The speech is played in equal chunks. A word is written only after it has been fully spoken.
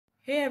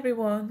Hey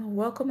everyone,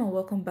 welcome and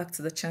welcome back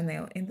to the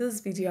channel. In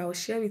this video, I will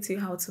share with you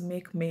how to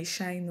make Mai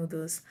Shai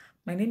Noodles.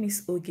 My name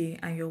is Oge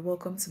and you're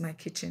welcome to my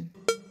kitchen.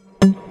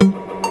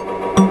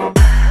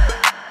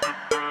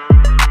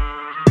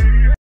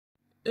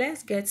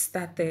 Let's get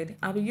started.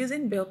 I'll be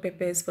using bell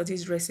peppers for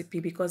this recipe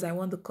because I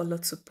want the color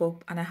to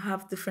pop and I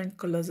have different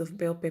colors of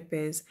bell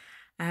peppers.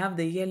 I have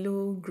the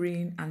yellow,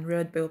 green and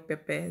red bell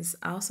peppers.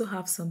 I also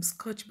have some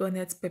Scotch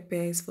bonnet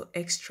peppers for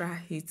extra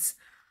heat.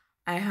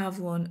 I have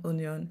one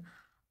onion.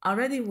 I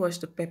already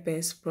washed the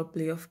peppers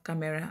properly off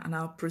camera and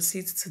I'll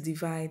proceed to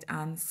divide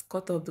and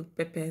cut up the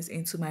peppers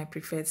into my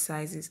preferred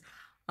sizes.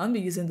 I won't be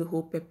using the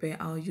whole pepper,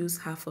 I'll use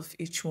half of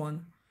each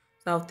one.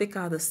 So I'll take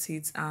out the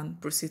seeds and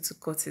proceed to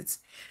cut it.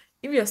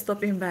 If you're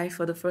stopping by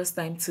for the first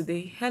time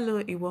today,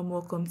 hello, a warm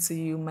welcome to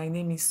you. My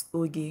name is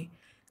Oge.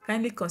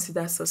 Kindly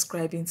consider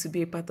subscribing to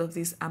be a part of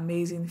this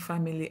amazing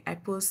family. I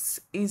post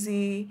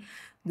easy,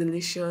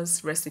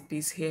 delicious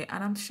recipes here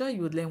and I'm sure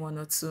you would learn one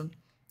or two.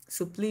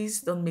 So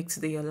please don't make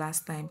today your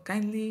last time.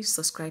 Kindly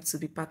subscribe to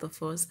be part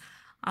of us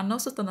and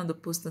also turn on the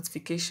post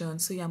notification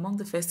so you're among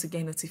the first to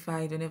get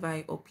notified whenever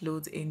I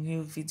upload a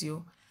new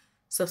video.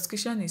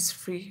 Subscription is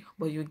free,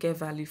 but you get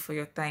value for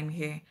your time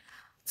here.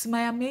 To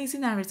my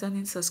amazing and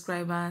returning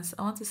subscribers,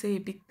 I want to say a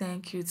big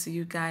thank you to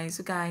you guys.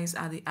 You guys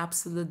are the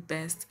absolute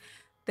best.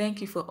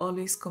 Thank you for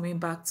always coming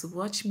back to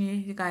watch me.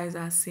 You guys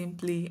are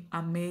simply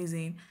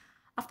amazing.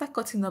 After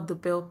cutting up the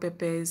bell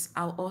peppers,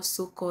 I'll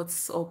also cut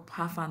up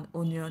half an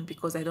onion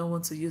because I don't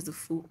want to use the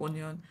full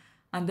onion.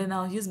 And then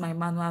I'll use my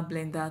manual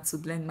blender to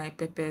blend my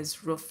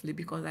peppers roughly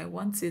because I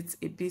want it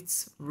a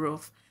bit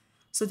rough.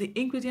 So the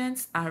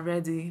ingredients are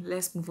ready.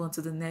 Let's move on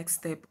to the next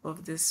step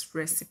of this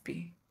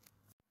recipe.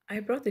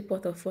 I brought a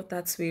pot of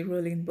water to a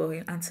rolling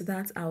boil and to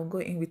that I'll go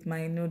in with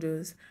my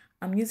noodles.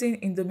 I'm using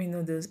Indomie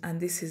noodles and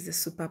this is the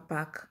super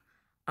pack.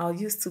 I'll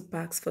use 2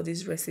 packs for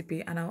this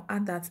recipe and I'll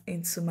add that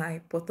into my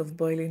pot of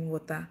boiling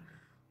water.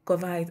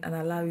 Cover it and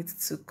allow it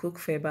to cook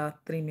for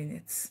about 3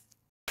 minutes.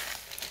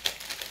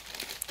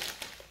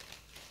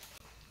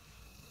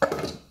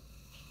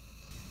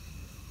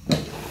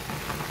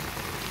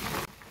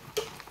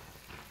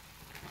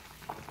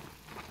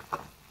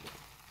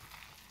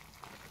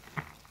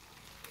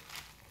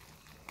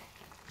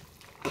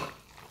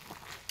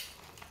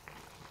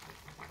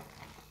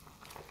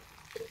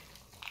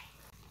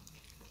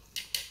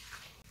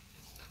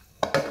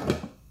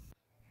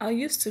 I'll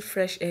use 2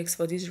 fresh eggs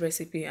for this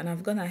recipe and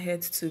I've gone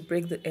ahead to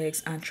break the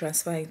eggs and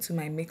transfer into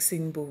my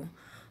mixing bowl.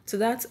 To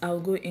that,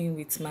 I'll go in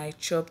with my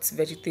chopped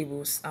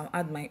vegetables. I'll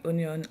add my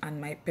onion and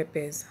my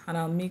peppers and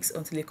I'll mix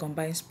until it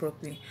combines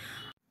properly.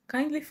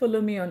 Kindly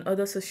follow me on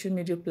other social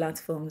media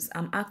platforms.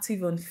 I'm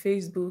active on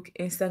Facebook,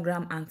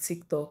 Instagram and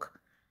TikTok.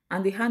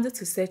 And the handle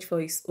to search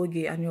for is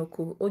Oge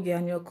Anyaoku. Oge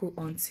Anyaoku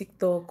on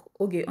TikTok,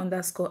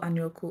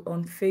 Oge_Anyaoku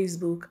on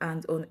Facebook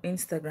and on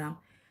Instagram.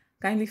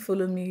 Kindly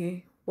follow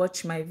me,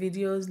 watch my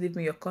videos, leave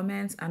me your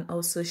comments and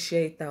also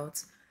share it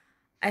out.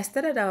 I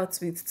started out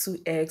with 2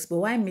 eggs, but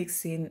while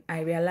mixing, I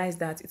realized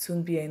that it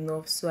wouldn't be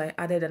enough, so I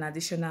added an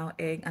additional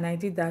egg and I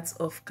did that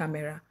off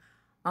camera.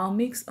 I'll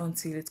mix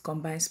until it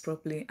combines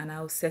properly and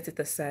I'll set it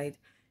aside.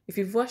 If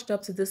you've watched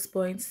up to this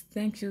point,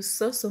 thank you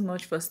so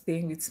much for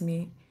staying with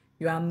me.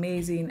 You're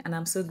amazing and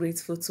I'm so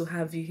grateful to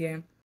have you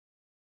here.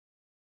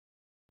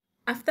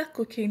 After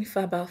cooking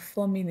for about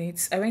 4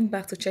 minutes, I went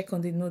back to check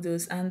on the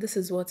noodles and this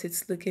is what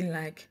it's looking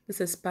like.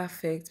 This is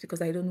perfect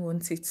because I don't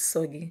want it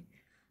soggy.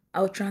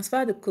 I'll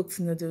transfer the cooked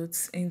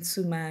noodles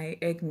into my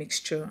egg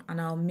mixture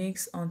and I'll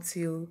mix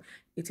until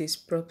it is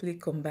properly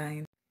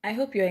combined. I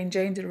hope you're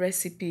enjoying the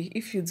recipe.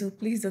 If you do,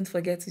 please don't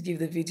forget to give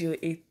the video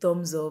a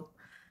thumbs up.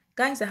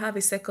 Guys, I have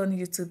a second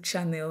YouTube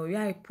channel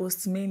where I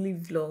post mainly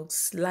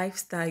vlogs,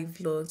 lifestyle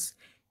vlogs.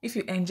 If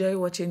you enjoy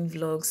watching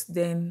vlogs,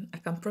 then I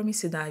can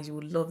promise you that you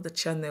will love the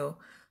channel.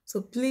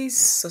 So please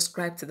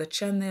subscribe to the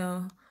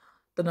channel,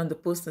 turn on the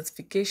post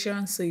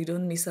notification so you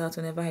don't miss out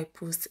whenever I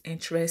post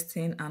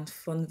interesting and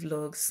fun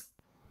vlogs.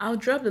 I'll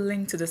drop the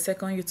link to the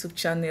second YouTube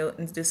channel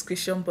in the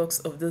description box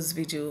of this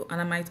video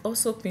and I might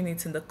also pin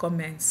it in the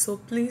comments. So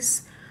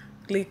please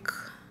click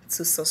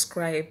to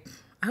subscribe.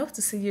 I hope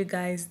to see you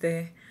guys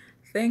there.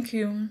 Thank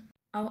you.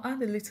 I'll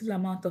add a little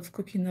amount of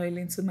cooking oil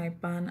into my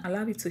pan,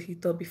 allow it to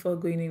heat up before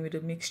going in with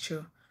the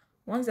mixture.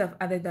 Once I've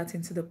added that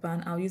into the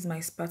pan, I'll use my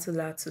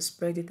spatula to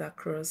spread it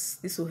across.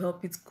 This will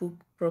help it cook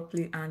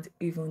properly and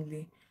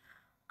evenly.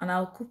 And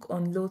I'll cook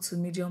on low to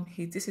medium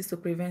heat. This is to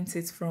prevent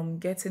it from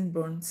getting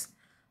burnt.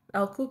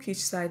 I'll cook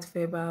each side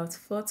for about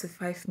 4 to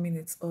 5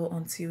 minutes or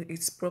until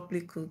it's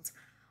properly cooked.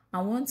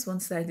 And once one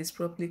side is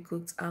properly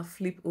cooked, I'll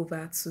flip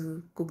over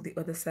to cook the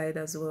other side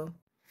as well.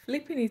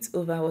 Flipping it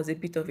over was a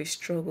bit of a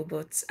struggle,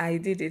 but I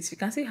did it. You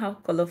can see how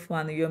colorful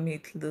and yummy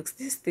it looks.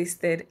 This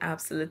tasted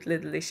absolutely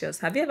delicious.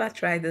 Have you ever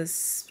tried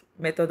this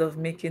method of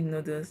making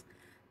noodles?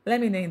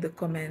 Let me know in the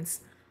comments.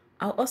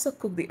 I'll also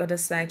cook the other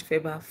side for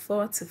about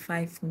 4 to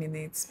 5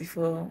 minutes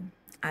before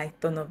I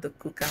turn off the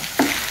cooker.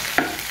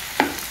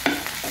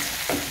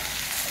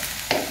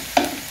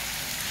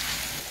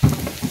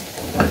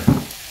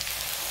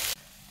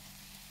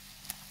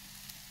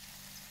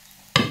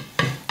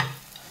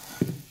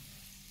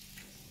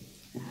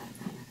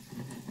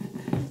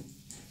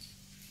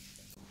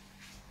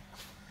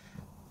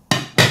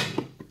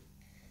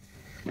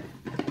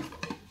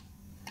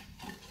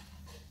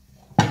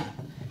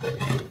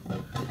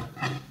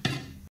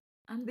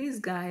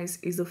 guys,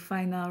 is the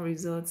final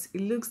result.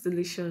 It looks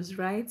delicious,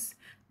 right?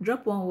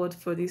 Drop one word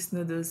for these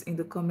noodles in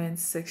the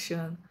comments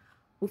section.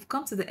 We've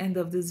come to the end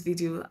of this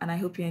video and I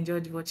hope you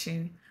enjoyed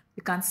watching.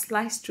 You can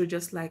slice through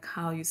just like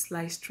how you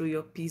slice through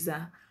your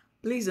pizza.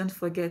 Please don't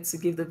forget to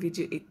give the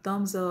video a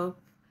thumbs up.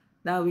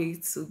 That way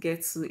to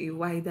get to a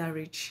wider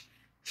reach.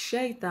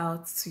 Share it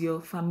out to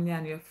your family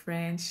and your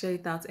friends. Share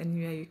it out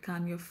anywhere you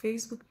can. Your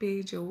Facebook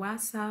page, your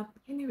WhatsApp,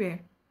 anywhere.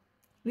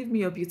 Leave me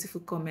your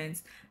beautiful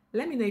comments.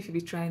 Let me know if you'll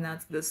be trying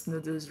out this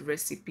noodles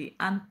recipe.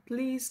 And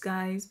please,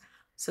 guys,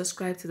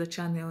 subscribe to the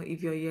channel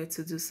if you're here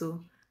to do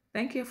so.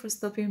 Thank you for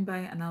stopping by,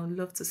 and I would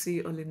love to see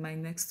you all in my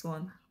next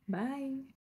one. Bye.